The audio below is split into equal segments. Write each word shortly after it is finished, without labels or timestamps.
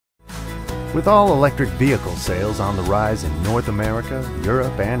With all electric vehicle sales on the rise in North America,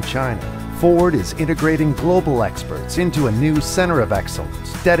 Europe, and China, Ford is integrating global experts into a new center of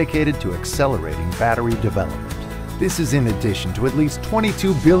excellence dedicated to accelerating battery development. This is in addition to at least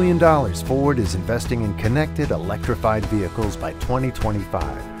 $22 billion Ford is investing in connected electrified vehicles by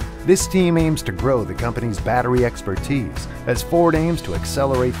 2025. This team aims to grow the company's battery expertise as Ford aims to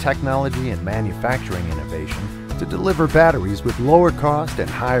accelerate technology and manufacturing innovation to deliver batteries with lower cost and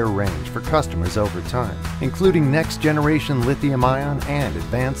higher range for customers over time, including next-generation lithium-ion and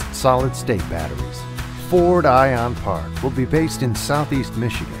advanced solid-state batteries. Ford Ion Park will be based in Southeast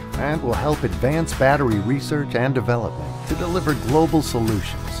Michigan and will help advance battery research and development to deliver global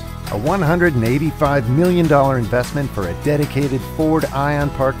solutions. A $185 million investment for a dedicated Ford Ion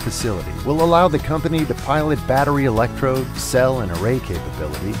Park facility will allow the company to pilot battery electrode, cell, and array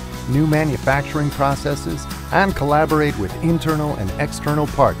capability, new manufacturing processes, and collaborate with internal and external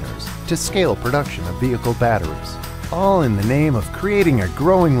partners to scale production of vehicle batteries, all in the name of creating a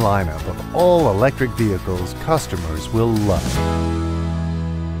growing lineup of all-electric vehicles customers will love.